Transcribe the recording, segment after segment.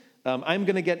I'm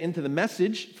going to get into the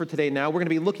message for today now. We're going to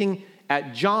be looking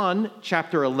at John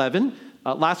chapter 11.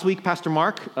 Last week, Pastor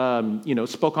Mark,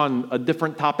 spoke on a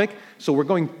different topic. So we're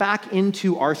going back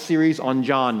into our series on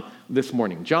John this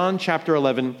morning. John chapter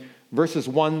 11, verses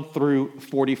 1 through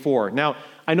 44. Now,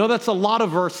 I know that's a lot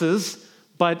of verses,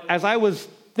 but as I was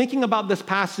thinking about this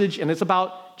passage, and it's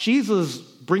about Jesus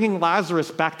bringing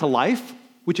Lazarus back to life,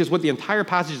 which is what the entire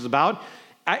passage is about,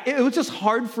 it was just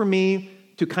hard for me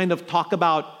to kind of talk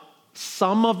about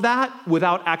some of that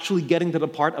without actually getting to the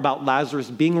part about Lazarus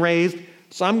being raised.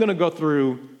 So I'm going to go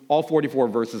through all 44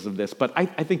 verses of this, but I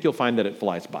think you'll find that it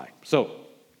flies by. So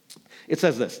it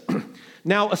says this.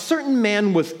 Now, a certain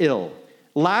man was ill,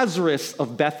 Lazarus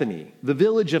of Bethany, the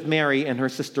village of Mary and her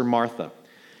sister Martha.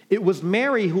 It was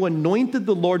Mary who anointed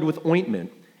the Lord with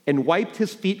ointment and wiped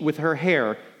his feet with her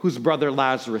hair, whose brother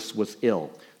Lazarus was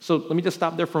ill. So let me just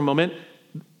stop there for a moment.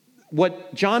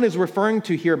 What John is referring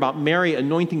to here about Mary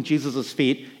anointing Jesus'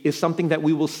 feet is something that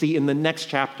we will see in the next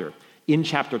chapter, in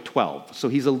chapter 12. So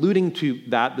he's alluding to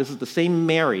that. This is the same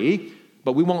Mary,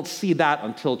 but we won't see that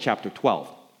until chapter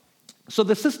 12. So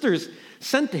the sisters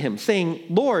sent to him, saying,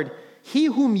 "Lord, he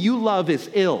whom you love is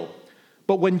ill."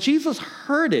 But when Jesus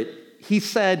heard it, he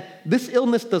said, "This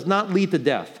illness does not lead to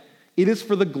death. It is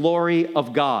for the glory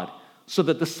of God, so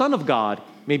that the Son of God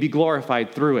may be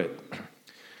glorified through it."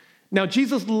 Now,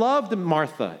 Jesus loved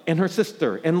Martha and her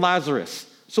sister and Lazarus.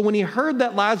 So when he heard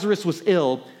that Lazarus was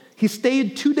ill, he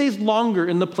stayed 2 days longer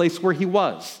in the place where he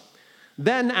was.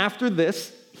 Then after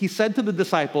this, he said to the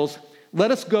disciples,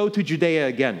 "Let us go to Judea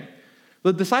again."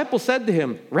 The disciples said to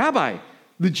him, "Rabbi,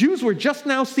 the Jews were just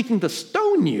now seeking to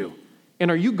stone you, and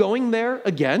are you going there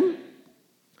again?"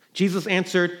 Jesus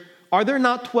answered, "Are there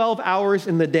not 12 hours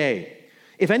in the day?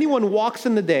 If anyone walks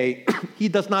in the day, he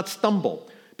does not stumble,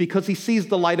 because he sees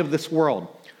the light of this world.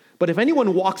 But if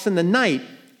anyone walks in the night,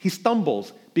 he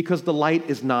stumbles, because the light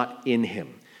is not in him."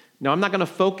 Now, I'm not going to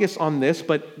focus on this,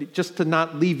 but just to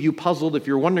not leave you puzzled, if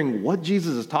you're wondering what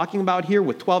Jesus is talking about here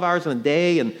with 12 hours in a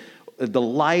day and the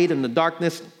light and the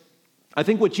darkness, I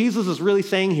think what Jesus is really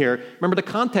saying here, remember the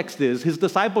context is, his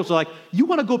disciples are like, "You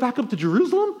want to go back up to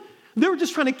Jerusalem? They were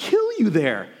just trying to kill you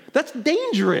there. That's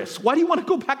dangerous. Why do you want to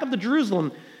go back up to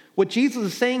Jerusalem?" What Jesus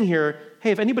is saying here,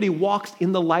 hey, if anybody walks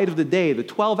in the light of the day, the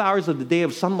 12 hours of the day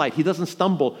of sunlight, he doesn't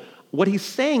stumble. What he's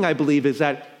saying, I believe, is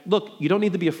that, look, you don't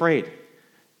need to be afraid.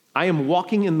 I am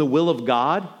walking in the will of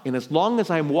God, and as long as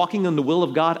I am walking in the will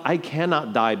of God, I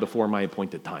cannot die before my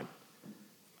appointed time.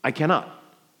 I cannot.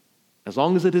 As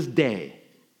long as it is day,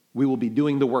 we will be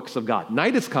doing the works of God.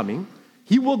 Night is coming.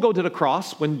 He will go to the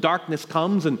cross when darkness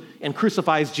comes and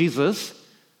crucifies Jesus.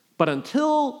 But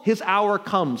until his hour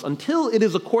comes, until it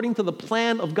is according to the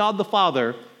plan of God the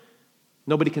Father,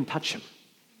 nobody can touch him.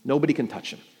 Nobody can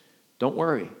touch him. Don't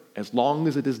worry. As long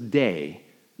as it is day,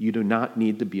 you do not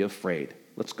need to be afraid.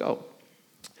 Let's go.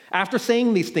 After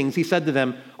saying these things, he said to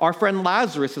them, "Our friend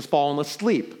Lazarus has fallen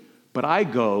asleep, but I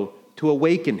go to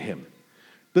awaken him."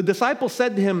 The disciples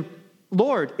said to him,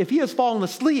 "Lord, if he has fallen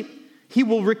asleep, he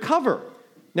will recover."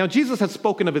 Now, Jesus had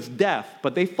spoken of his death,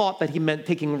 but they thought that he meant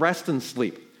taking rest and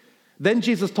sleep. Then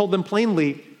Jesus told them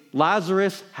plainly,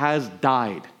 "Lazarus has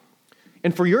died.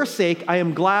 And for your sake, I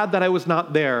am glad that I was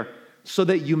not there, so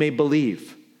that you may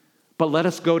believe. But let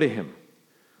us go to him."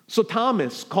 So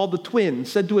Thomas, called the twin,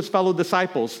 said to his fellow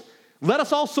disciples, "Let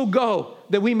us also go,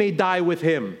 that we may die with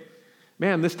him."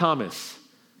 Man, this Thomas.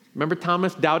 Remember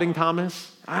Thomas, doubting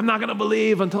Thomas? "I'm not going to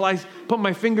believe until I put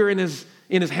my finger in his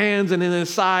hands and in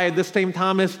his side." This same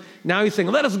Thomas, now he's saying,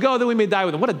 "Let us go that we may die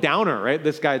with him." What a downer, right,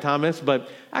 this guy Thomas. But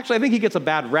actually, I think he gets a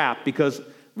bad rap because,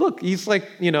 look, he's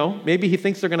like, maybe he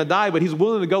thinks they're going to die, but he's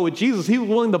willing to go with Jesus. He's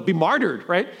willing to be martyred,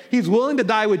 right? He's willing to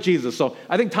die with Jesus. So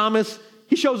I think Thomas,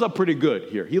 he shows up pretty good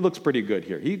here. He looks pretty good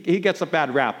here. He gets a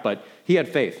bad rap, but he had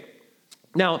faith.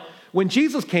 Now, when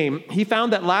Jesus came, he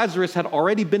found that Lazarus had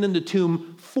already been in the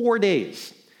tomb 4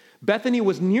 days. Bethany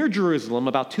was near Jerusalem,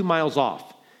 about 2 miles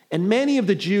off. And many of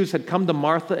the Jews had come to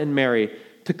Martha and Mary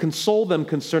to console them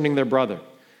concerning their brother.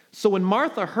 So when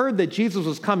Martha heard that Jesus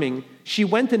was coming, she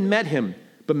went and met him,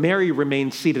 but Mary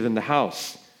remained seated in the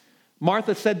house.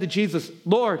 Martha said to Jesus,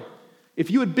 "Lord,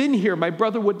 if you had been here, my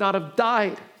brother would not have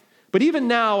died. But even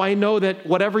now I know that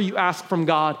whatever you ask from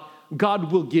God,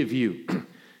 God will give you."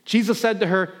 Jesus said to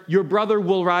her, "Your brother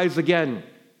will rise again."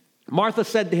 Martha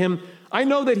said to him, "I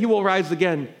know that he will rise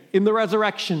again in the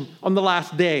resurrection on the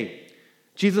last day."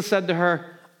 Jesus said to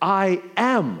her, "I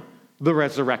am the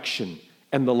resurrection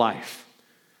and the life.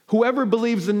 Whoever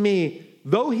believes in me,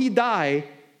 though he die,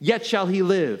 yet shall he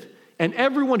live. And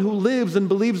everyone who lives and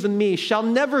believes in me shall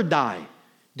never die.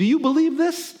 Do you believe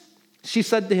this?" She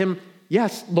said to him,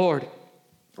 "Yes, Lord.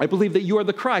 I believe that you are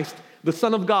the Christ, the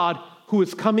Son of God, who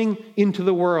is coming into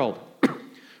the world."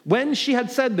 When she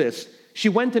had said this, she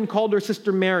went and called her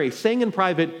sister Mary, saying in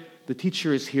private, "The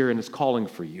teacher is here and is calling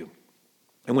for you."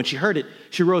 And when she heard it,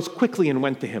 she rose quickly and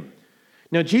went to him.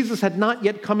 Now Jesus had not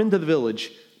yet come into the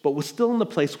village, but was still in the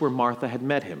place where Martha had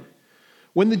met him.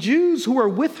 When the Jews who were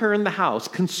with her in the house,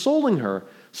 consoling her,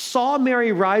 saw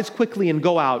Mary rise quickly and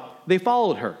go out, they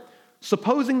followed her,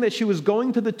 supposing that she was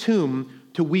going to the tomb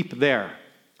to weep there.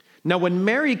 Now when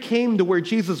Mary came to where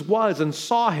Jesus was and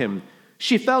saw him,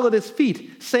 she fell at his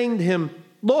feet, saying to him,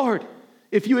 "Lord,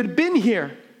 if you had been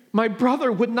here, my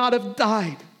brother would not have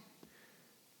died."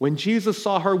 When Jesus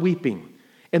saw her weeping,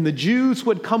 and the Jews who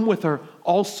had come with her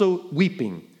also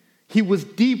weeping, he was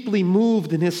deeply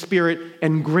moved in his spirit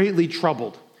and greatly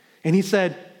troubled. And he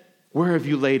said, "Where have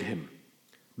you laid him?"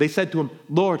 They said to him,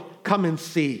 "Lord, come and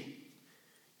see."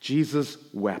 Jesus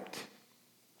wept.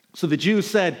 So the Jews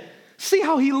said, "See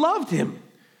how he loved him."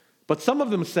 But some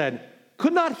of them said,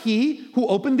 "Could not he who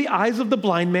opened the eyes of the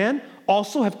blind man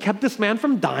also have kept this man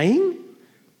from dying?"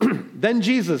 Then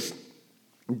Jesus,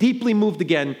 deeply moved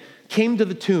again, came to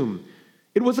the tomb.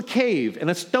 It was a cave, and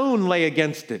a stone lay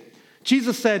against it.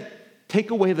 Jesus said,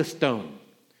 "Take away the stone."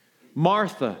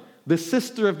 Martha, the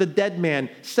sister of the dead man,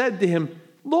 said to him,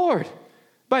 "Lord,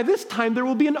 by this time there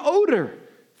will be an odor,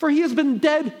 for he has been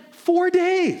dead 4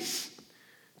 days."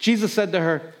 Jesus said to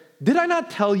her, "Did I not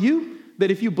tell you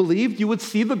that if you believed, you would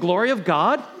see the glory of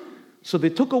God?" So they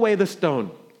took away the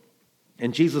stone.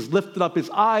 And Jesus lifted up his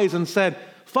eyes and said,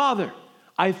 "Father,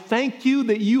 I thank you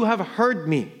that you have heard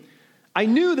me. I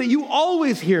knew that you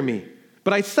always hear me,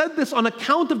 but I said this on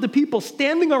account of the people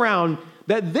standing around,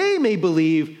 that they may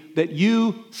believe that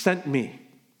you sent me."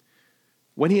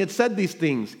 When he had said these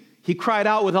things, he cried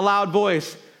out with a loud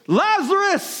voice,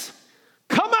 "Lazarus,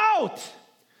 come out!"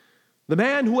 The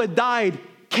man who had died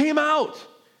came out,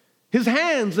 his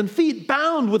hands and feet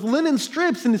bound with linen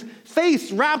strips and his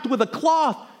face wrapped with a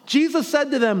cloth. Jesus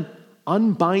said to them,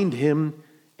 "Unbind him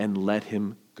and let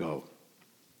him go."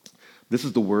 This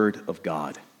is the word of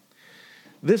God.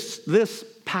 This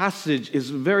passage is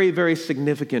very, very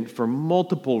significant for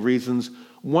multiple reasons.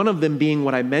 One of them being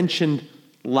what I mentioned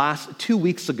 2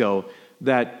 weeks ago,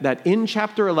 that in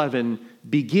chapter 11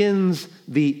 begins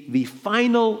the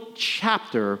final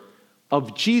chapter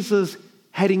of Jesus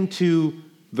heading to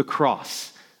the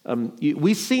cross.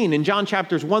 We've seen in John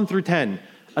chapters 1 through 10,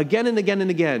 again and again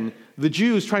and again, the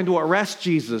Jews trying to arrest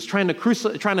Jesus, trying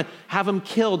to have him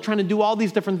killed, trying to do all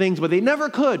these different things, but they never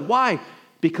could. Why?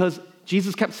 Because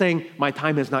Jesus kept saying, "My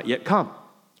time has not yet come.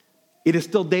 It is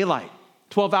still daylight,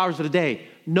 12 hours of the day.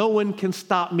 No one can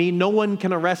stop me. No one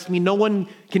can arrest me. No one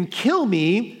can kill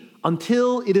me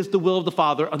until it is the will of the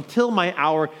Father, until my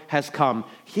hour has come."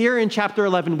 Here in chapter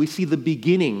 11, we see the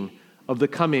beginning of the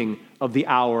coming of the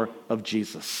hour of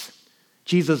Jesus.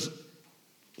 Jesus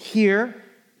here,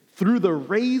 through the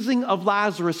raising of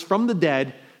Lazarus from the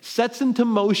dead, sets into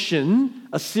motion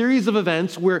a series of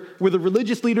events where the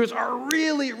religious leaders are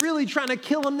really, really trying to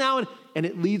kill him now, and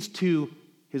it leads to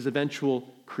his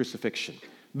eventual crucifixion.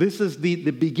 This is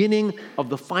the beginning of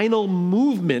the final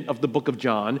movement of the book of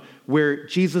John, where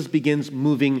Jesus begins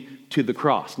moving to the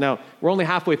cross. Now, we're only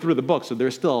halfway through the book, so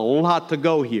there's still a lot to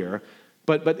go here,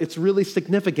 but it's really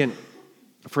significant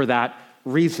for that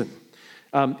reason.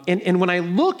 And when I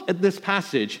look at this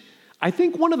passage, I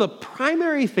think one of the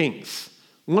primary things,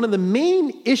 one of the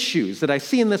main issues that I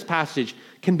see in this passage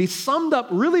can be summed up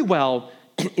really well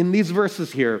in these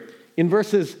verses here, in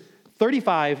verses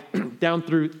 35 down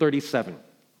through 37.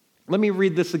 Let me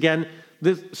read this again.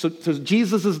 So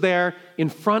Jesus is there in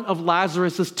front of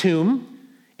Lazarus' tomb,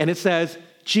 and it says,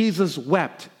 Jesus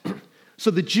wept.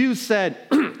 So the Jews said,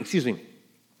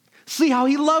 "See how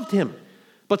he loved him."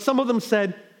 But some of them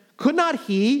said, "Could not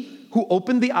he who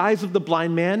opened the eyes of the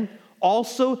blind man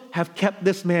also have kept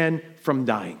this man from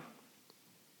dying?"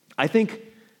 I think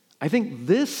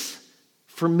this,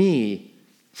 for me,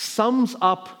 sums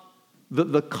up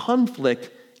the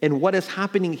conflict and what is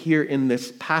happening here in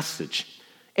this passage.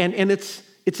 And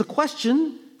it's a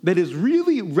question that is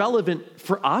really relevant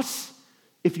for us.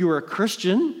 If you're a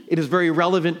Christian, it is very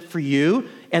relevant for you.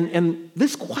 And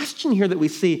this question here that we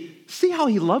see how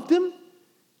he loved him?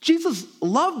 Jesus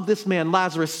loved this man,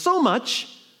 Lazarus, so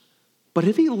much, but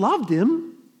if he loved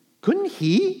him, couldn't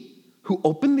he, who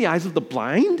opened the eyes of the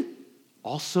blind,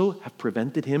 also have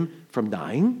prevented him from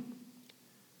dying?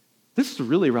 This is a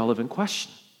really relevant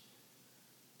question.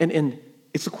 And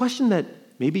it's a question that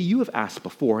maybe you have asked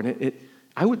before, and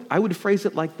I would phrase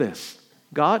it like this: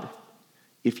 God,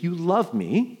 if you love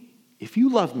me,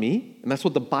 and that's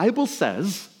what the Bible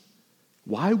says,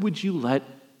 why would you let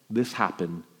this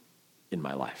happen in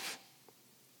my life.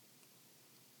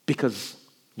 Because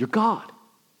you're God.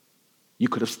 You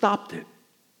could have stopped it.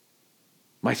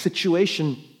 My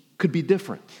situation could be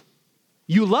different.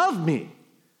 You love me.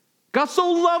 God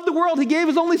so loved the world, he gave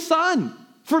his only son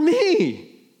for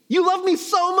me. You love me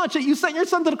so much that you sent your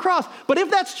son to the cross. But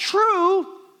if that's true,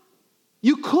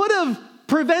 you could have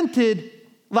prevented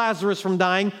Lazarus from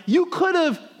dying. You could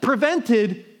have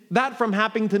prevented that from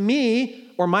happening to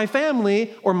me or my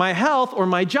family or my health or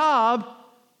my job.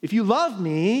 If you love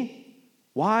me,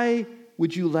 why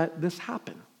would you let this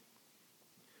happen?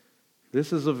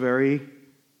 This is a very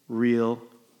real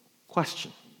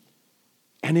question.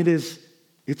 And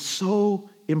it's so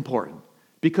important,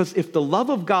 because if the love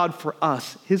of God for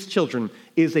us, his children,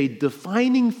 is a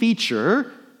defining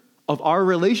feature of our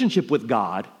relationship with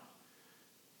God,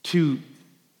 to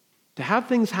have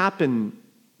things happen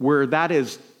where that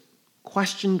is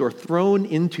questioned or thrown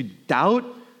into doubt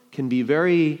can be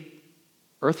very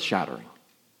earth-shattering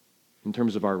in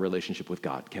terms of our relationship with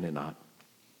God, can it not?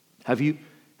 Have you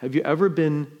ever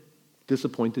been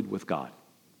disappointed with God?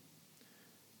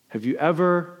 Have you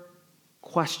ever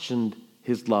questioned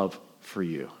his love for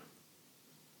you?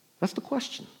 That's the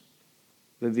question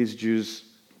that these Jews,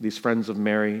 these friends of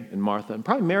Mary and Martha, and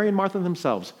probably Mary and Martha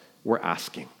themselves, were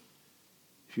asking.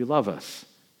 If you love us,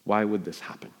 why would this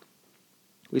happen?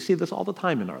 We see this all the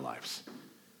time in our lives.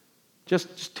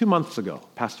 Just 2 months ago,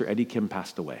 Pastor Eddie Kim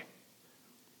passed away.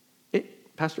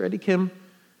 Pastor Eddie Kim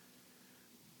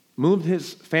moved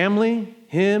his family,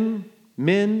 him,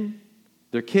 Min,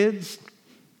 their kids,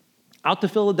 out to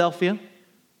Philadelphia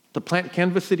to plant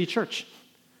Canvas City Church.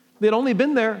 They'd only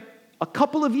been there a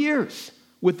couple of years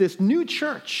with this new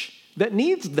church that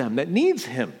needs them, that needs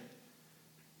him.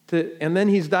 And then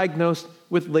he's diagnosed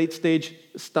with late-stage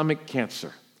stomach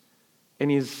cancer.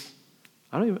 And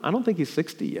I don't think he's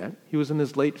 60 yet. He was in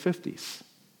his late 50s.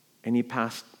 And he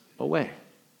passed away.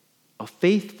 A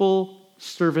faithful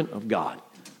servant of God.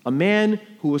 A man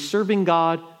who was serving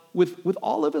God with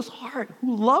all of his heart,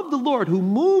 who loved the Lord, who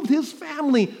moved his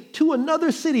family to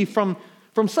another city from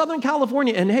Southern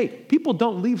California. And hey, people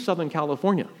don't leave Southern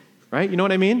California, right? You know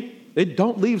what I mean? They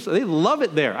don't leave. They love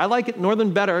it there. I like it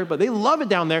northern better, but they love it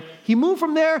down there. He moved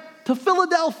from there to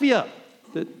Philadelphia.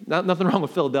 Nothing wrong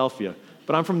with Philadelphia,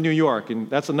 but I'm from New York, and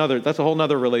that's a whole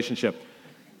nother relationship.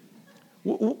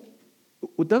 What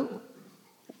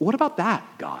about that,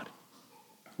 God?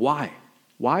 Why?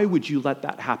 Why would you let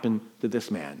that happen to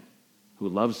this man who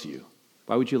loves you?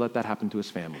 Why would you let that happen to his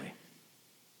family?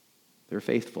 They're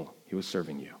faithful. He was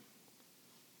serving you.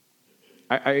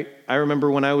 I remember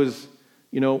when I was,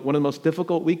 one of the most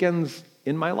difficult weekends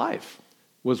in my life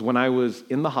was when I was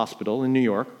in the hospital in New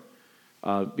York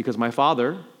because my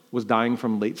father was dying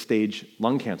from late-stage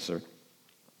lung cancer.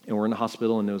 And we're in the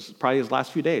hospital, and it was probably his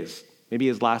last few days, maybe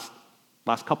his last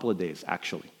couple of days,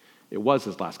 actually. It was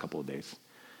his last couple of days.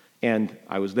 And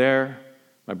I was there,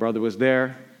 my brother was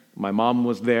there, my mom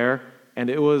was there, and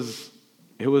it was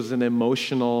an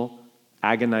emotional,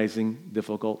 agonizing,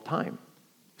 difficult time.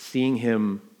 Seeing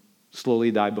him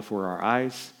slowly die before our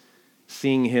eyes,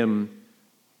 seeing him,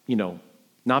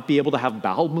 not be able to have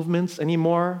bowel movements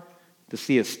anymore, to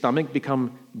see his stomach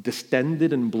become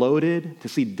distended and bloated, to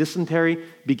see dysentery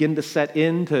begin to set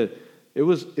in. It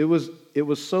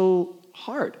was so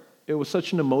hard. It was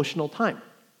such an emotional time.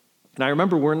 And I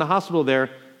remember we're in the hospital there.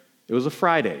 It was a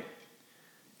Friday.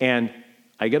 And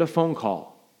I get a phone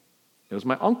call. It was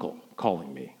my uncle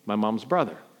calling me, my mom's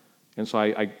brother. And so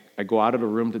I go out of the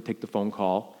room to take the phone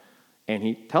call. And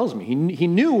he tells me, he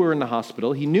knew we were in the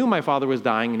hospital. He knew my father was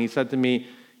dying. And he said to me,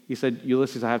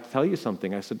 Ulysses, I have to tell you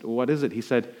something. I said, what is it? He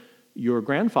said, your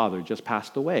grandfather just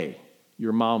passed away.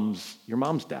 Your mom's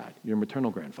dad, your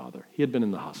maternal grandfather. He had been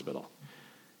in the hospital.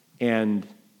 And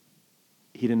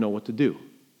he didn't know what to do.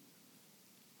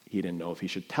 He didn't know if he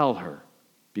should tell her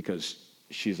because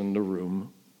she's in the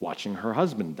room watching her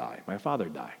husband die, my father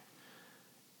die.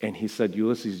 And he said,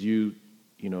 Ulysses, you're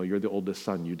the oldest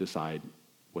son. You decide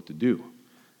what to do.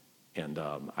 And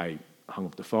I hung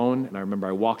up the phone, and I remember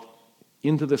I walked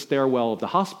into the stairwell of the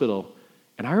hospital,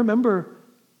 and I remember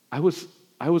I was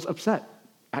upset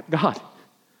at God.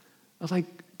 I was like,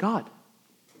 God,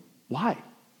 why?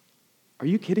 Are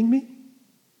you kidding me?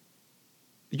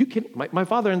 Are you kidding? My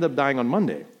father ended up dying on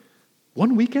Monday.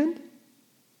 One weekend?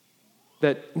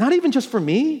 That not even just for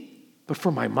me, but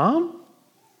for my mom?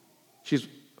 She's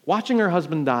watching her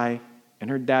husband die, and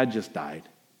her dad just died.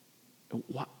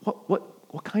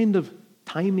 What kind of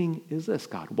timing is this,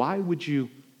 God? Why would you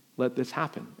let this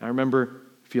happen? I remember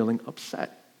feeling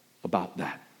upset about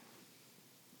that.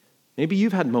 Maybe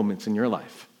you've had moments in your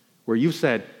life where you've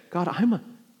said, God,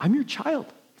 I'm your child.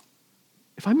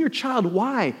 If I'm your child,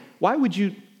 why? Why would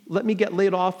you let me get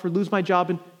laid off or lose my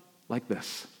job and like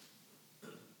this?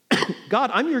 God,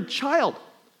 I'm your child.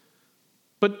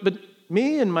 But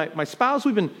me and my spouse,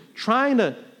 we've been trying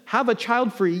to have a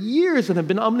child for years and have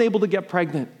been unable to get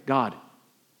pregnant. God,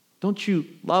 don't you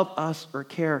love us or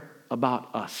care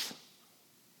about us?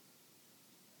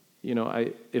 You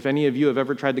know, if any of you have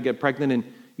ever tried to get pregnant, and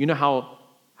you know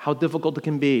how difficult it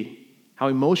can be, how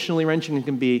emotionally wrenching it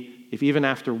can be if even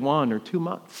after 1 or 2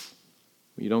 months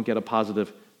you don't get a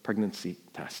positive pregnancy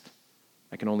test.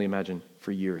 I can only imagine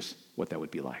for years what that would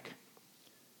be like.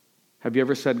 Have you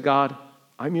ever said, God,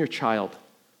 I'm your child,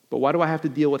 but why do I have to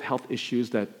deal with health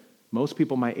issues that most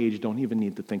people my age don't even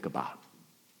need to think about?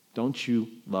 Don't you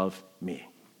love me?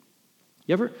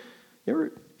 You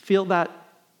ever feel that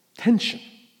tension?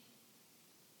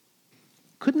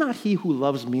 Could not he who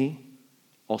loves me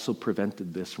also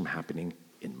prevented this from happening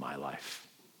in my life?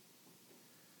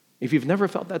 If you've never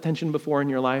felt that tension before in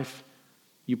your life,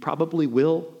 you probably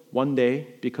will one day,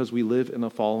 because we live in a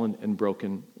fallen and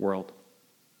broken world.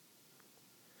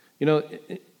 You know,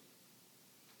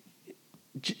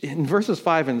 in verses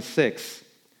 5 and 6,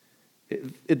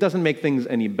 it doesn't make things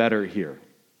any better here.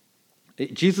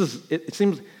 It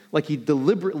seems like he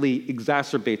deliberately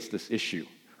exacerbates this issue.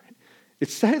 It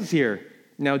says here,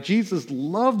 now Jesus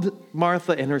loved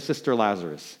Martha and her sister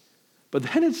Lazarus. But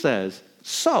then it says,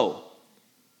 so,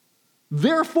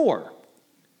 therefore,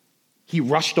 he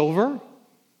rushed over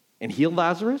and healed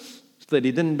Lazarus so that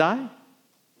he didn't die.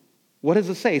 What does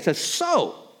it say? It says,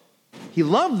 so, he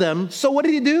loved them. So what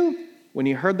did he do? When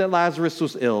he heard that Lazarus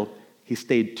was ill, he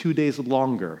stayed 2 days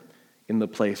longer in the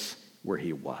place where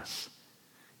he was.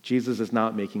 Jesus is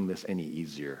not making this any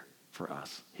easier for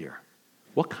us here.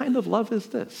 What kind of love is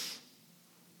this?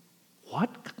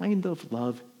 What kind of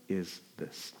love is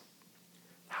this?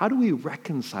 How do we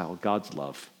reconcile God's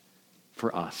love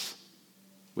for us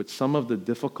with some of the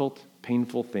difficult,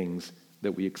 painful things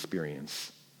that we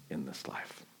experience in this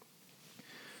life?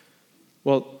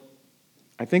 Well,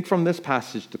 I think from this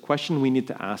passage, the question we need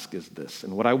to ask is this,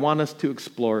 and what I want us to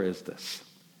explore is this.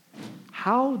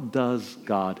 How does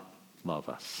God love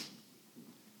us?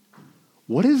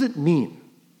 What does it mean?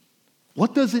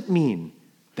 What does it mean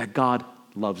that God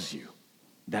loves you?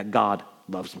 That God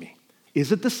loves me?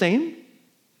 Is it the same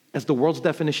as the world's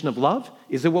definition of love?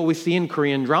 Is it what we see in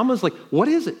Korean dramas? Like, what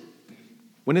is it?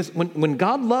 When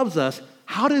God loves us,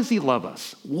 how does he love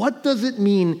us? What does it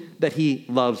mean that he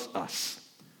loves us?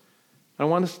 I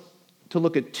want us to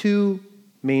look at two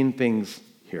main things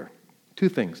here. Two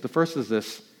things. The first is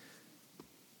this.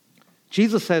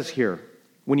 Jesus says here,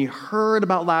 when he heard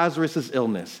about Lazarus'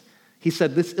 illness, he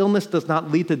said, this illness does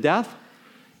not lead to death.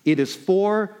 It is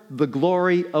for the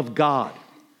glory of God,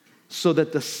 so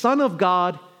that the Son of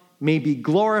God may be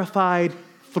glorified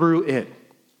through it.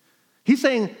 He's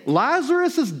saying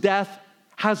Lazarus' death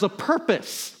has a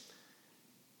purpose.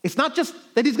 It's not just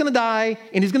that he's going to die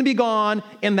and he's going to be gone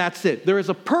and that's it. There is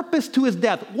a purpose to his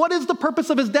death. What is the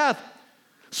purpose of his death?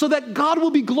 So that God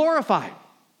will be glorified.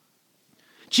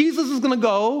 Jesus is going to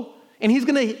go and he's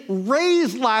going to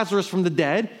raise Lazarus from the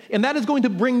dead, and that is going to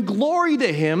bring glory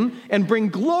to him and bring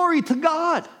glory to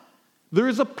God. There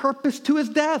is a purpose to his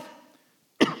death.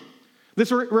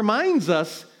 This reminds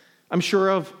us, I'm sure,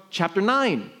 of chapter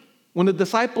 9, when the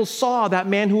disciples saw that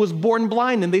man who was born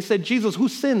blind, and they said, Jesus, who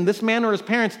sinned, this man or his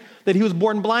parents, that he was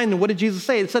born blind? And what did Jesus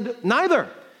say? It said, neither.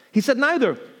 He said,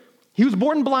 neither. He was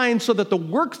born blind so that the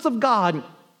works of God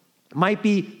might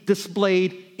be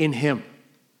displayed in him.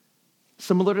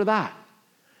 Similar to that.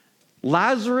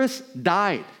 Lazarus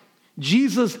died.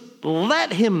 Jesus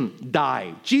let him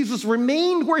die. Jesus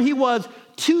remained where he was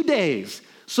 2 days,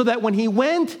 so that when he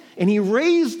went and he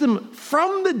raised him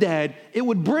from the dead, it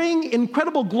would bring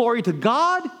incredible glory to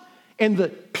God, and the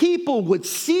people would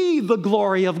see the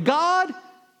glory of God,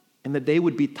 and that they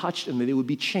would be touched and that they would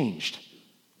be changed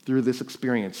through this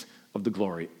experience of the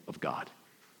glory of God.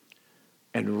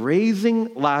 And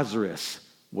raising Lazarus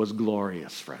was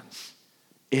glorious, friends.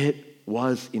 It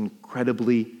was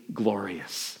incredibly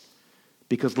glorious,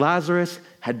 because Lazarus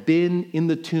had been in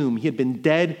the tomb. He had been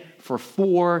dead for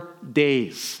 4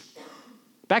 days.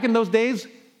 Back in those days,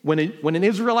 when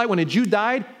a Jew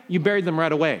died, you buried them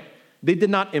right away. They did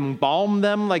not embalm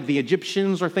them like the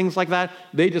Egyptians or things like that.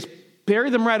 They just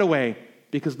buried them right away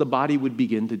because the body would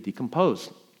begin to decompose.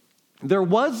 There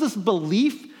was this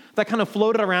belief that kind of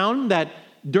floated around that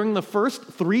during the first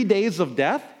 3 days of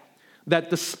death,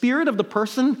 that the spirit of the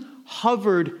person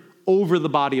hovered over the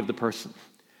body of the person,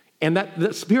 and that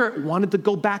the spirit wanted to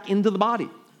go back into the body.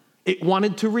 It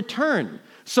wanted to return.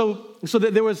 So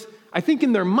that there was I think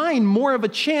in their mind, more of a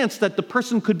chance that the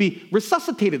person could be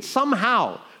resuscitated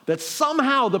somehow, that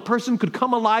somehow the person could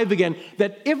come alive again,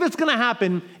 that if it's going to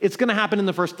happen in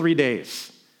the first 3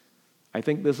 days. I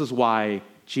think this is why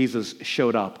Jesus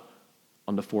showed up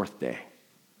on the fourth day,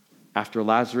 after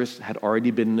Lazarus had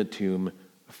already been in the tomb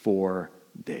 4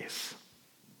 days.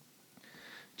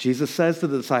 Jesus says to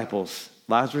the disciples,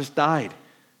 Lazarus died,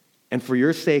 and for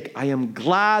your sake, I am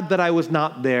glad that I was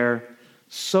not there,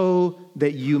 so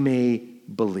that you may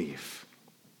believe.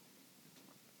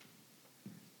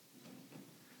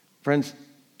 Friends,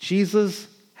 Jesus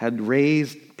had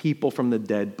raised people from the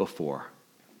dead before,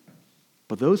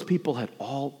 but those people had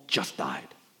all just died.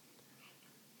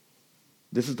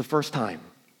 This is the first time,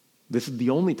 this is the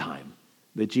only time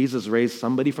that Jesus raised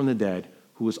somebody from the dead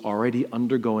who was already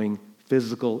undergoing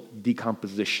physical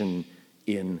decomposition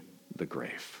in the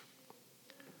grave.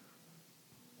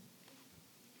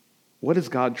 What is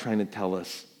God trying to tell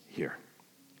us here?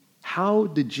 How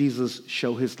did Jesus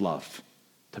show his love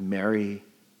to Mary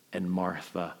and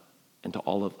Martha and to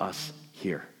all of us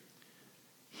here?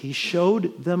 He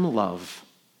showed them love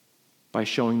by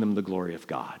showing them the glory of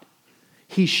God.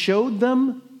 He showed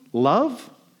them love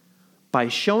by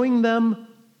showing them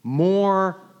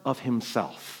more of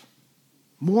himself.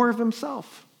 More of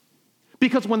himself.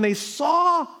 Because when they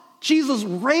saw Jesus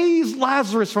raise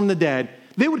Lazarus from the dead,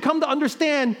 they would come to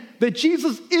understand that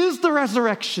Jesus is the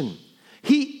resurrection.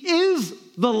 He is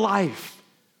the life.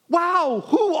 Wow,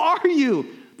 who are you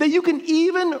that you can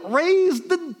even raise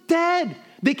the dead?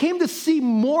 They came to see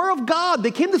more of God.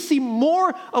 They came to see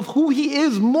more of who he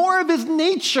is, more of his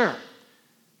nature.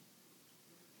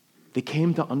 They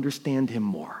came to understand him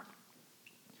more.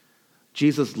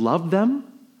 Jesus loved them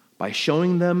by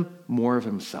showing them more of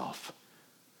himself.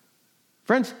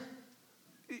 Friends,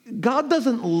 God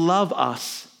doesn't love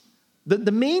us.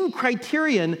 The main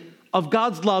criterion of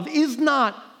God's love is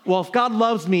not, well, if God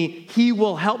loves me, he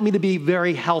will help me to be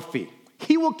very healthy.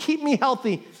 He will keep me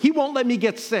healthy. He won't let me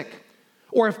get sick.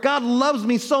 Or if God loves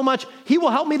me so much, he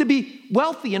will help me to be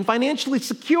wealthy and financially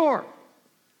secure.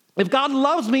 If God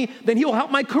loves me, then he will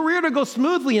help my career to go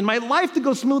smoothly and my life to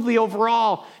go smoothly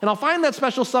overall. And I'll find that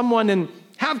special someone and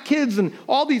have kids and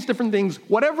all these different things,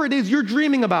 whatever it is you're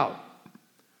dreaming about.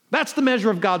 That's the measure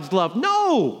of God's love.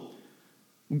 No!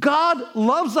 God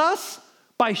loves us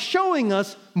by showing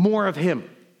us more of him.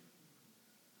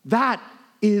 That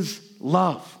is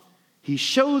love. He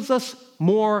shows us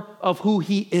more of who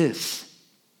he is.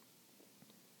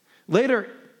 Later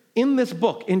in this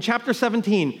book, in chapter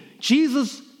 17,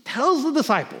 Jesus tells the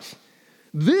disciples,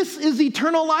 this is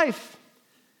eternal life,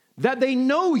 that they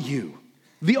know you,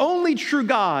 the only true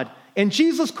God, and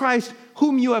Jesus Christ,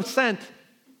 whom you have sent.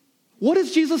 What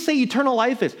does Jesus say eternal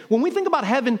life is? When we think about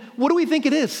heaven, what do we think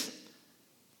it is?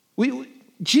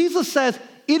 Jesus says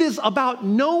it is about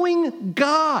knowing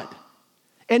God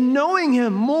and knowing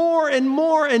him more and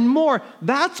more and more.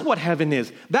 That's what heaven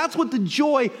is. That's what the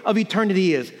joy of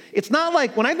eternity is. It's not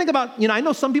like when I think about, I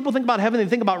know some people think about heaven, they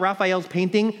think about Raphael's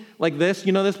painting like this.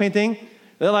 You know this painting?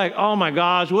 They're like, oh my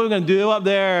gosh, what are we going to do up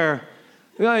there?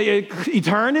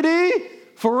 Eternity?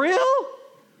 For real?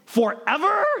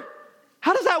 Forever?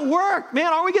 How does that work?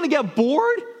 Man, are we going to get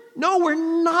bored? No, we're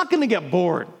not going to get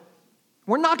bored.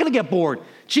 We're not going to get bored.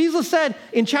 Jesus said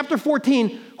in chapter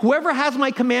 14, whoever has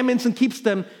my commandments and keeps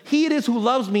them, he it is who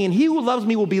loves me, and he who loves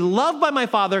me will be loved by my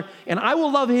Father, and I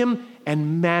will love him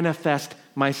and manifest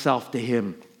myself to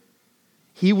him.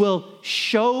 He will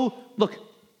show, look,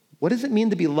 what does it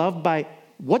mean to be loved by?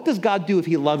 What does God do if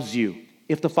he loves you?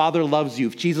 If the Father loves you,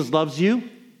 if Jesus loves you,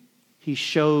 he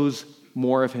shows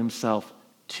more of himself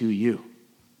to you.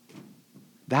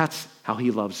 That's how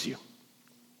he loves you.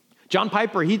 John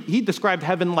Piper, he described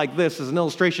heaven like this as an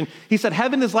illustration. He said,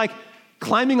 heaven is like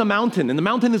climbing a mountain, and the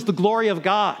mountain is the glory of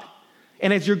God.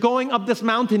 And as you're going up this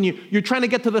mountain, you're trying to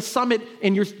get to the summit,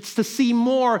 and you're to see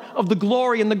more of the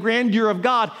glory and the grandeur of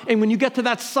God. And when you get to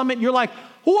that summit, you're like,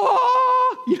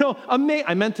 whoa,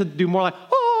 I meant to do more like,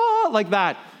 whoa, like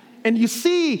that. And you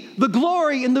see the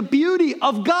glory and the beauty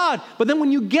of God. But then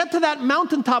when you get to that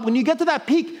mountaintop, when you get to that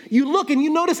peak, you look and you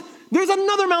notice there's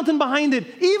another mountain behind it,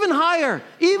 even higher,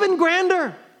 even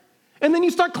grander. And then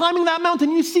you start climbing that mountain,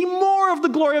 and you see more of the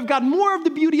glory of God, more of the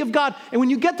beauty of God. And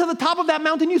when you get to the top of that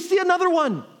mountain, you see another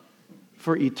one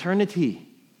for eternity.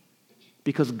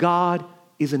 Because God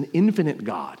is an infinite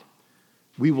God.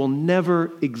 We will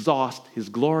never exhaust his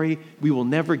glory. We will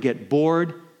never get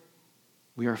bored.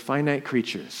 We are finite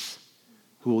creatures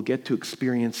who will get to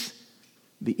experience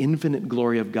the infinite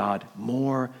glory of God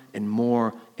more and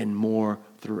more and more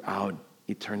throughout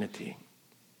eternity.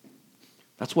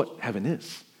 That's what heaven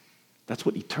is. That's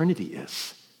what eternity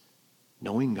is.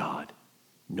 knowing God,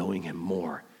 knowing him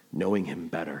more, knowing him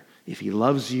better. If he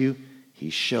loves you, he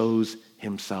shows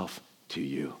himself to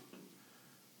you.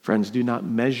 Friends, do not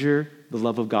measure the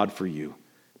love of God for you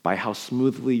by how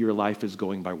smoothly your life is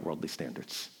going by worldly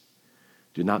standards.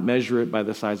 Do not measure it by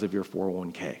the size of your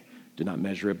 401k. Do not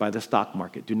measure it by the stock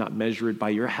market. Do not measure it by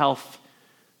your health.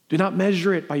 Do not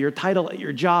measure it by your title at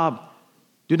your job.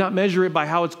 Do not measure it by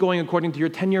how it's going according to your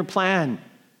 10-year plan.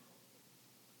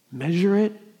 Measure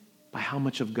it by how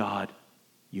much of God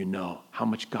you know, how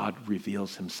much God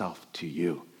reveals himself to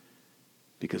you.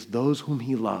 Because those whom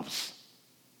he loves,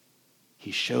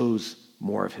 he shows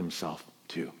more of himself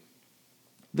to.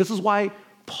 This is why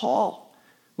Paul,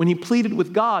 when he pleaded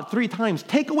with God 3 times,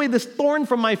 take away this thorn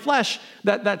from my flesh,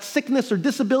 that sickness or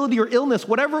disability or illness,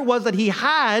 whatever it was that he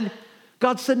had,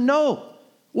 God said no.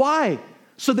 Why?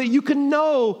 So that you can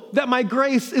know that my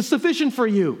grace is sufficient for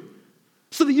you.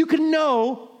 So that you can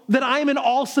know that I am an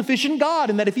all-sufficient God,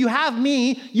 and that if you have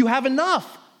me, you have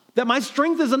enough. That my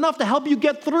strength is enough to help you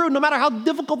get through, no matter how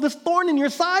difficult this thorn in your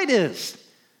side is.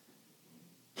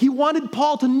 He wanted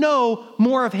Paul to know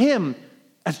more of him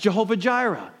as Jehovah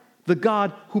Jireh, the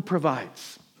God who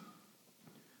provides.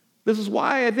 This is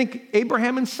why I think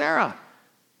Abraham and Sarah,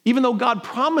 even though God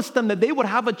promised them that they would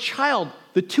have a child,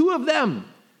 the 2 of them,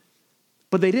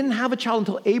 but they didn't have a child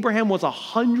until Abraham was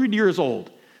 100 years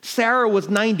old. Sarah was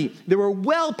 90. They were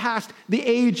well past the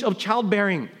age of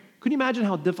childbearing. Could you imagine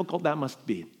how difficult that must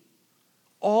be?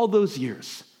 All those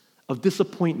years of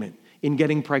disappointment in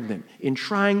getting pregnant, in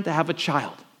trying to have a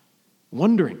child,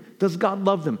 wondering, does God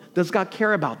love them? Does God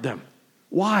care about them?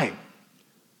 Why?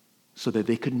 So that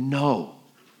they could know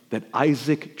that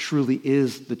Isaac truly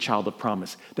is the child of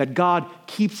promise, that God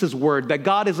keeps his word, that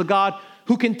God is a God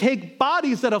who can take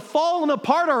bodies that have fallen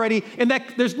apart already and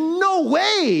that there's no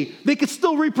way they could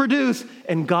still reproduce,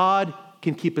 and God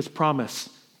can keep his promise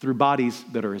through bodies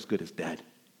that are as good as dead.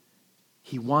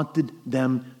 He wanted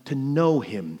them to know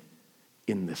him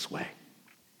in this way.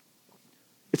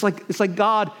 It's like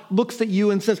God looks at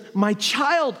you and says, my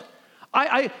child,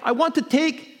 I want to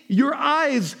take your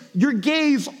eyes, your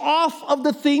gaze off of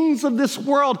the things of this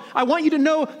world. I want you to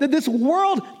know that this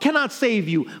world cannot save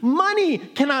you. Money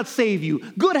cannot save you.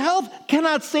 Good health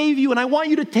cannot save you. And I want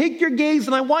you to take your gaze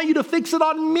and I want you to fix it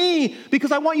on me,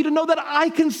 because I want you to know that I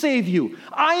can save you.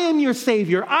 I am your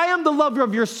Savior. I am the lover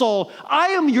of your soul.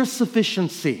 I am your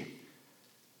sufficiency.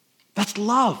 That's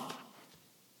love.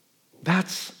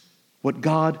 That's what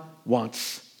God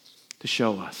wants to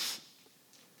show us.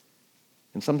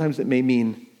 And sometimes it may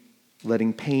mean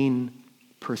letting pain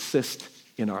persist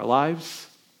in our lives.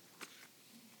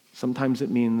 Sometimes it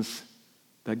means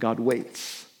that God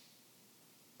waits.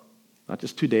 Not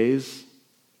just 2 days,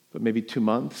 but maybe 2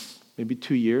 months, maybe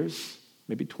 2 years,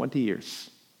 maybe 20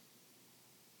 years.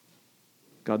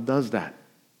 God does that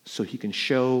so he can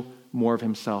show more of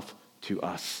himself to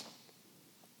us.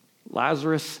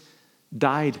 Lazarus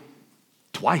died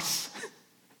twice,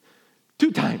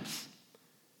 2 times.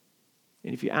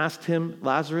 And if you asked him,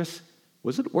 Lazarus,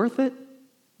 was it worth it?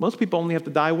 Most people only have to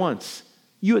die once.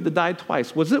 You had to die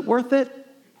twice. Was it worth it?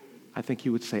 I think he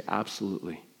would say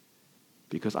absolutely,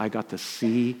 because I got to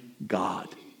see God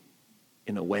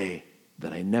in a way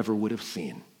that I never would have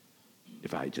seen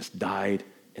if I had just died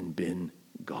and been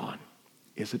gone.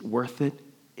 Is it worth it?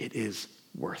 It is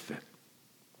worth it.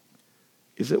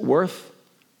 Is it worth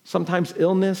sometimes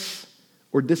illness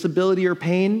or disability or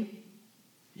pain?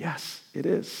 Yes, it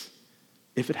is.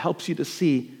 If it helps you to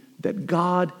see that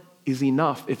God is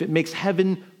enough, if it makes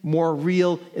heaven more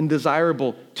real and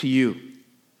desirable to you.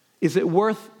 Is it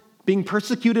worth being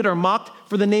persecuted or mocked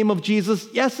for the name of Jesus?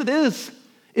 Yes, it is.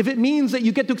 If it means that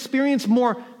you get to experience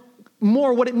more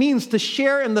what it means to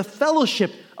share in the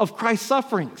fellowship of Christ's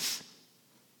sufferings.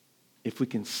 If we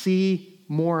can see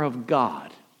more of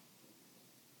God,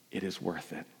 it is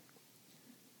worth it.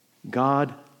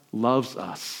 God loves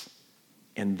us,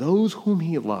 and those whom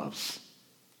he loves,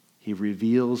 he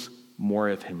reveals more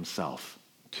of himself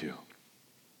to.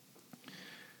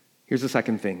 Here's the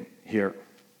second thing here.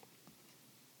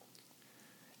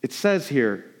 It says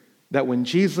here that when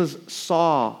Jesus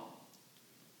saw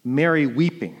Mary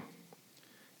weeping,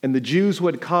 and the Jews who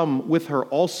had come with her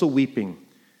also weeping,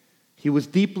 he was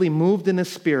deeply moved in his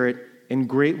spirit and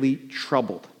greatly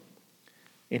troubled.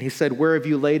 And he said, "Where have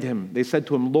you laid him?" They said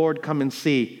to him, "Lord, come and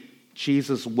see."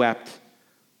 Jesus wept.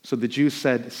 So the Jews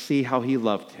said, "See how he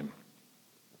loved him."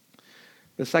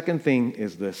 The second thing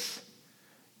is this.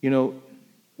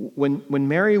 When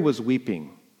Mary was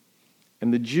weeping,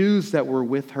 and the Jews that were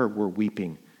with her were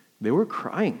weeping, they were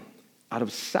crying out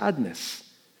of sadness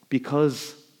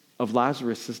because of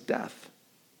Lazarus' death,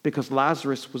 because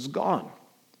Lazarus was gone.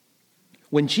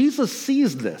 When Jesus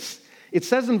sees this, it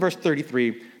says in verse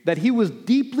 33 that he was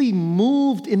deeply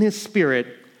moved in his spirit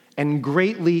and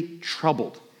greatly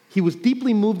troubled. He was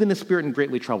deeply moved in his spirit and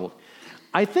greatly troubled.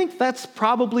 I think that's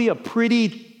probably a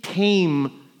pretty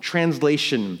tame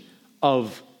translation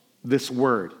of this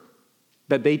word,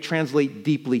 that they translate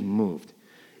deeply moved.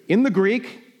 In the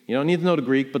Greek, you don't need to know the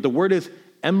Greek, but the word is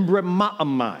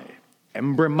embremaamai.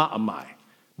 Embremaamai.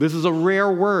 This is a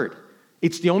rare word.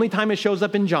 It's the only time it shows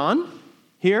up in John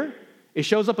here. It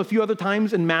shows up a few other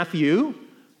times in Matthew,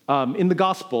 in the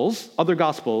Gospels, other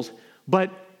Gospels,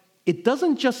 but it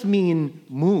doesn't just mean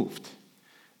moved.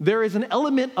 There is an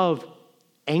element of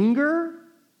anger,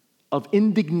 of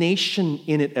indignation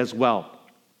in it as well.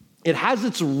 It has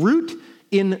its root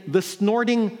in the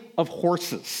snorting of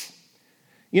horses.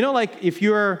 You know, like if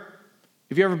you've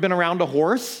ever been around a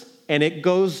horse and it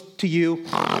goes to you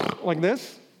like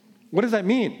this, what does that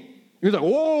mean? You're like,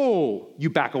 whoa, you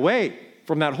back away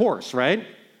from that horse, right?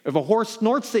 If a horse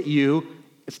snorts at you,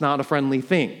 it's not a friendly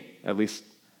thing. At least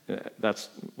that's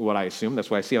what I assume. That's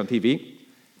what I see on TV.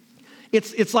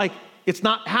 It's like it's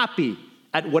not happy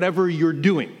at whatever you're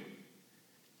doing.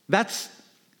 That's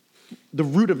the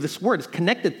root of this word. It's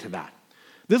connected to that.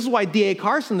 This is why D.A.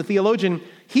 Carson, the theologian,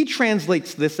 he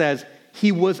translates this as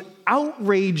he was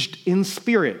outraged in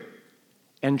spirit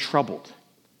and troubled.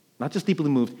 Not just deeply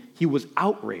moved, he was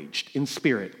outraged in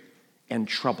spirit and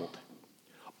troubled.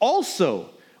 Also,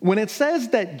 when it says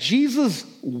that Jesus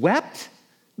wept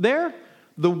there,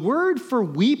 the word for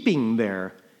weeping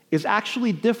there is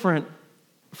actually different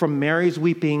from Mary's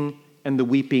weeping and the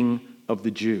weeping of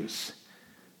the Jews.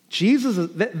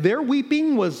 Their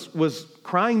weeping was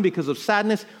crying because of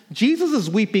sadness. Jesus'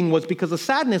 weeping was because of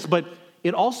sadness, but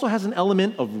it also has an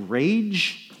element of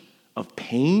rage, of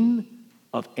pain,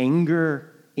 of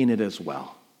anger in it as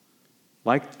well.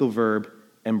 Like the verb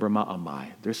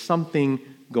embremaamai. There's something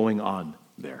going on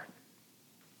there.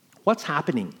 What's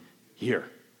happening here?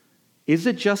 Is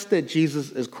it just that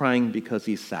Jesus is crying because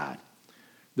he's sad?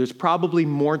 There's probably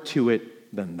more to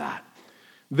it than that.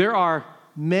 There are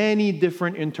many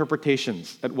different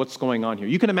interpretations at what's going on here.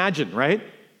 You can imagine, right?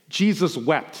 Jesus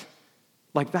wept.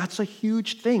 Like, that's a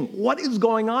huge thing. What is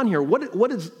going on here? What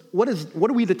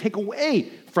are we to take away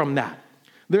from that?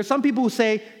 There are some people who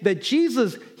say that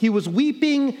Jesus, he was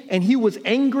weeping and he was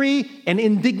angry and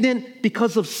indignant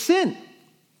because of sin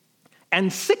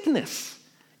and sickness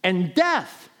and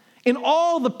death and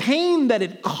all the pain that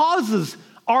it causes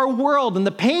our world and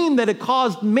the pain that it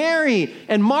caused Mary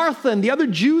and Martha and the other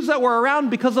Jews that were around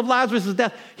because of Lazarus'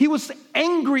 death. He was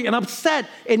angry and upset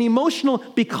and emotional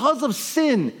because of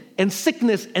sin and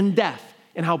sickness and death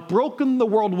and how broken the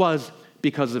world was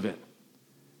because of it.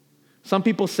 Some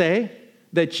people say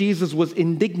that Jesus was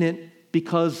indignant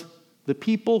because the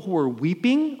people who were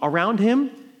weeping around him,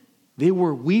 they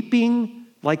were weeping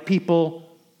like people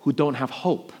who don't have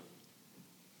hope.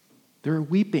 They're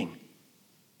weeping.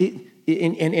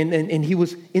 And he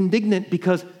was indignant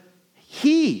because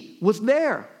he was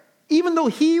there. Even though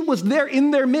he was there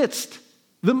in their midst,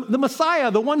 the Messiah,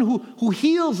 the one who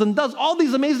heals and does all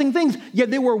these amazing things,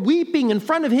 yet they were weeping in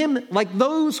front of him like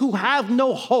those who have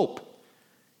no hope.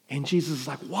 And Jesus is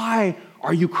like, why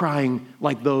are you crying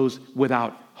like those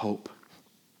without hope?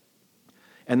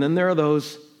 And then there are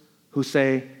those who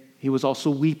say he was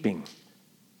also weeping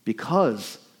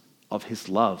because of his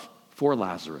love for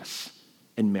Lazarus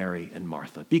and Mary and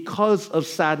Martha, because of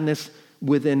sadness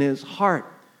within his heart.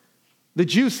 The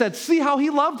Jews said, see how he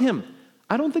loved him.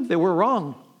 I don't think they were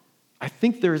wrong. I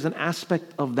think there is an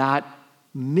aspect of that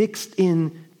mixed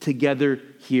in together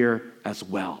here as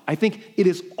well. I think it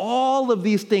is all of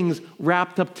these things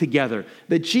wrapped up together,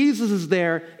 that Jesus is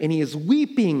there and he is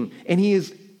weeping and he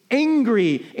is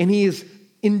angry and he is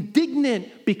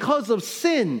indignant because of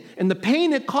sin and the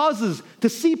pain it causes to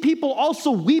see people also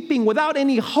weeping without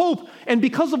any hope, and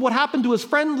because of what happened to his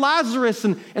friend Lazarus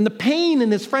and the pain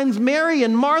in his friends Mary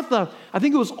and Martha. I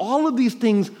think it was all of these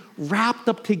things wrapped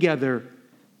up together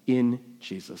in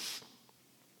Jesus.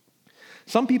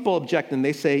 Some people object and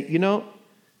they say,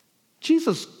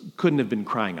 Jesus couldn't have been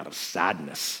crying out of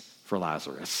sadness for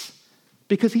Lazarus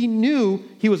because he knew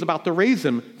he was about to raise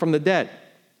him from the dead.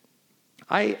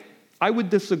 I would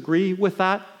disagree with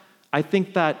that. I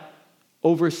think that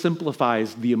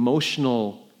oversimplifies the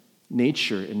emotional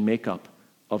nature and makeup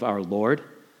of our Lord.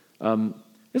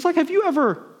 It's like, have you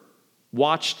ever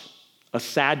watched a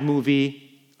sad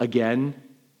movie again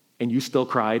and you still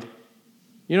cried?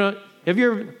 Have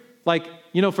you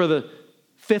ever, for the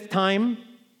fifth time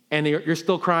and you're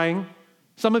still crying?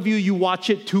 Some of you watch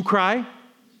it to cry,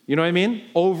 you know what I mean?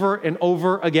 Over and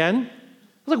over again.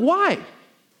 It's like, why?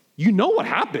 You know what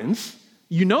happens.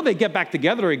 You know they get back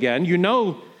together again. You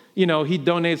know, he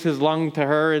donates his lung to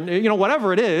her and,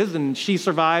 whatever it is, and she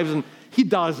survives and he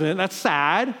doesn't. That's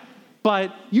sad.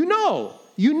 But you know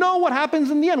what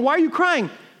happens in the end. Why are you crying?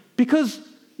 Because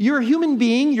you're a human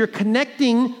being. You're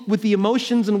connecting with the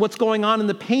emotions and what's going on and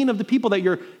the pain of the people that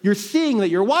you're seeing, that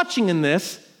you're watching in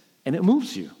this, and it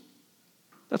moves you.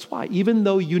 That's why, even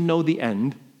though you know the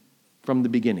end from the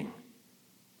beginning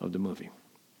of the movie.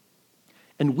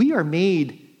 And we are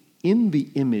made in the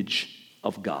image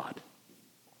of God.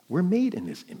 We're made in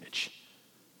his image.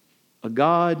 A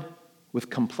God with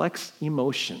complex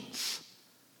emotions.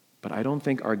 But I don't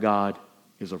think our God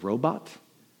is a robot.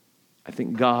 I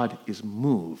think God is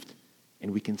moved.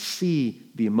 And we can see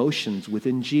the emotions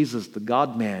within Jesus, the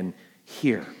God-man,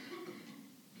 here.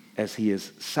 As he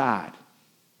is sad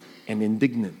and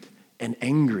indignant and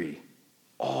angry,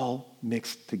 all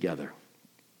mixed together.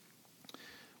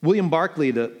 William Barclay,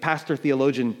 the pastor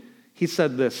theologian, he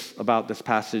said this about this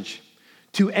passage.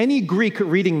 To any Greek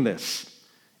reading this,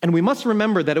 and we must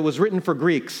remember that it was written for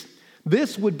Greeks,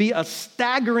 this would be a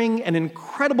staggering and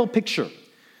incredible picture.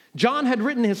 John had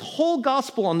written his whole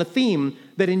gospel on the theme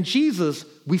that in Jesus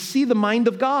we see the mind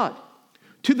of God.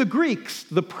 To the Greeks,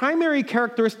 the primary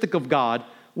characteristic of God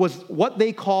was what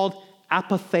they called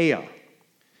apatheia,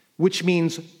 which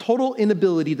means total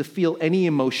inability to feel any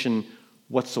emotion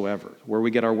whatsoever, where we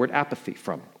get our word apathy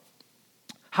from.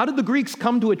 How did the Greeks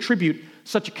come to attribute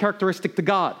such a characteristic to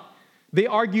God? They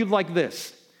argued like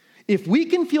this: if we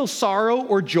can feel sorrow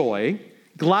or joy,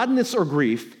 gladness or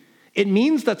grief, it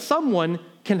means that someone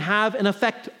can have an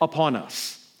effect upon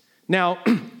us. Now,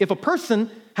 if a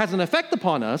person has an effect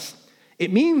upon us,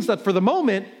 it means that for the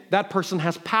moment, that person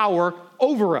has power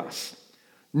over us.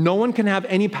 No one can have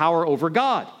any power over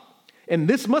God. And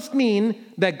this must mean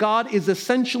that God is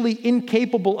essentially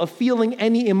incapable of feeling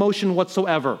any emotion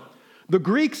whatsoever. The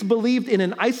Greeks believed in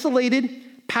an isolated,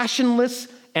 passionless,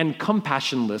 and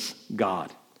compassionless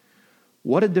God.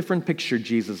 What a different picture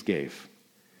Jesus gave.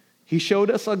 He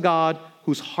showed us a God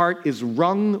whose heart is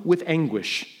wrung with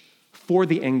anguish for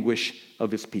the anguish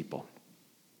of his people.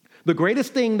 The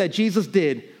greatest thing that Jesus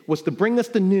did was to bring us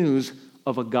the news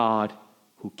of a God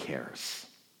who cares.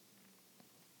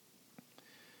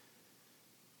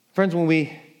 Friends, when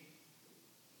we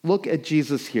look at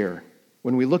Jesus here,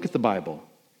 when we look at the Bible,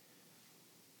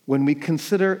 when we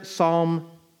consider Psalm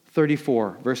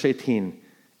 34, verse 18,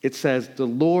 it says, "The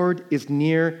Lord is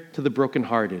near to the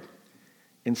brokenhearted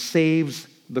and saves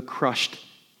the crushed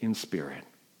in spirit."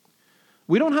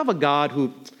 We don't have a God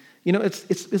who,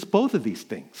 it's both of these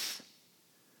things.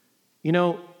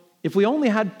 If we only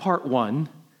had part one,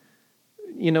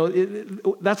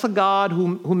 that's a God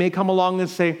who may come along and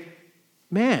say,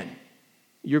 "Man,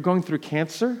 you're going through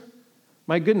cancer?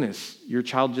 My goodness, your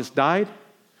child just died.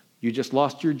 You just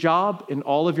lost your job and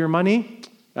all of your money.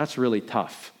 That's really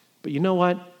tough. But you know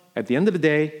what? At the end of the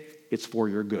day, it's for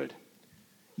your good.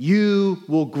 You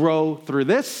will grow through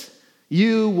this.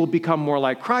 You will become more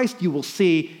like Christ. You will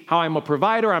see how I'm a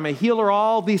provider, I'm a healer,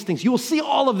 all these things. You will see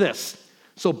all of this.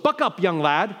 So buck up, young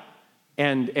lad,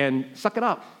 and suck it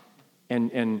up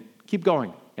and keep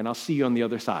going, and I'll see you on the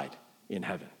other side in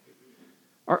heaven."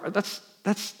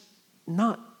 That's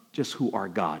not just who our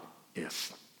God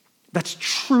is. That's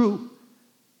true.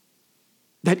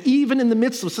 That even in the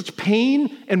midst of such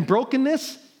pain and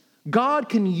brokenness, God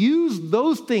can use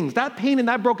those things, that pain and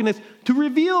that brokenness, to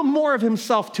reveal more of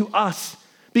himself to us.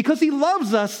 Because he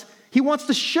loves us, he wants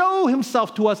to show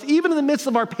himself to us. Even in the midst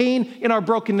of our pain and our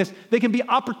brokenness, there can be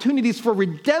opportunities for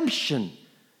redemption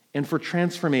and for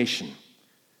transformation.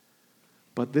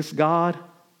 But this God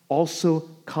also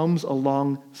comes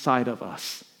alongside of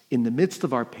us in the midst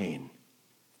of our pain,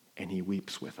 and he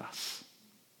weeps with us.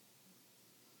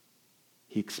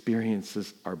 He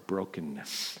experiences our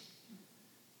brokenness.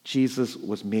 Jesus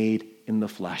was made in the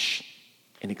flesh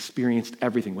and experienced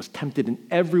everything, was tempted in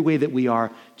every way that we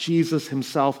are. Jesus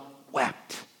himself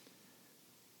wept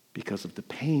because of the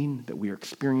pain that we are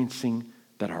experiencing,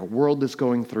 that our world is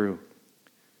going through.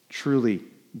 Truly,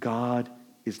 God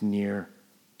is near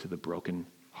to the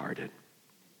brokenhearted.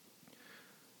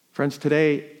 Friends,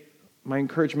 today, my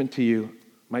encouragement to you,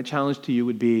 my challenge to you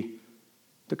would be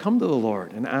to come to the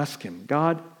Lord and ask him,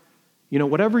 God,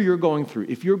 whatever you're going through,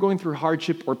 if you're going through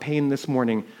hardship or pain this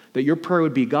morning, that your prayer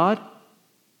would be, God,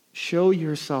 show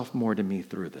yourself more to me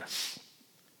through this.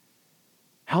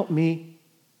 Help me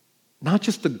not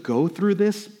just to go through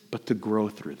this, but to grow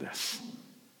through this.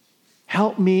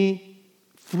 Help me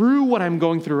through what I'm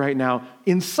going through right now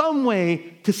in some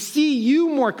way to see you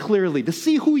more clearly, to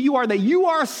see who you are, that you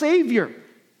are a Savior,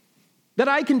 that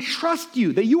I can trust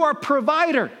you, that you are a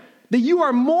provider, that you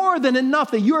are more than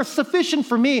enough, that you are sufficient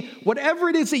for me. Whatever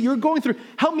it is that you're going through,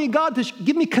 help me, God, to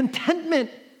give me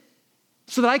contentment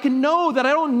so that I can know that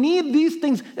I don't need these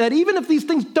things, that even if these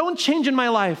things don't change in my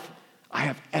life, I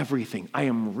have everything. I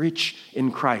am rich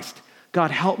in Christ.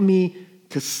 God, help me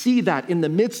to see that in the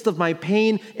midst of my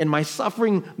pain and my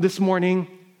suffering this morning.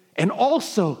 And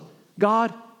also,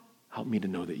 God, help me to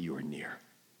know that you are near.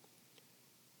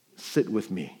 Sit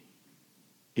with me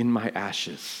in my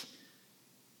ashes.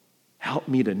 Help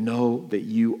me to know that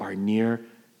you are near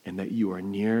and that you are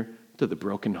near to the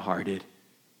brokenhearted,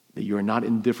 that you are not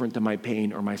indifferent to my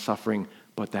pain or my suffering,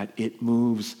 but that it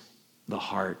moves the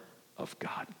heart of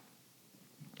God.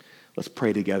 Let's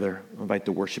pray together. I'll invite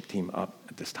the worship team up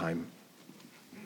at this time.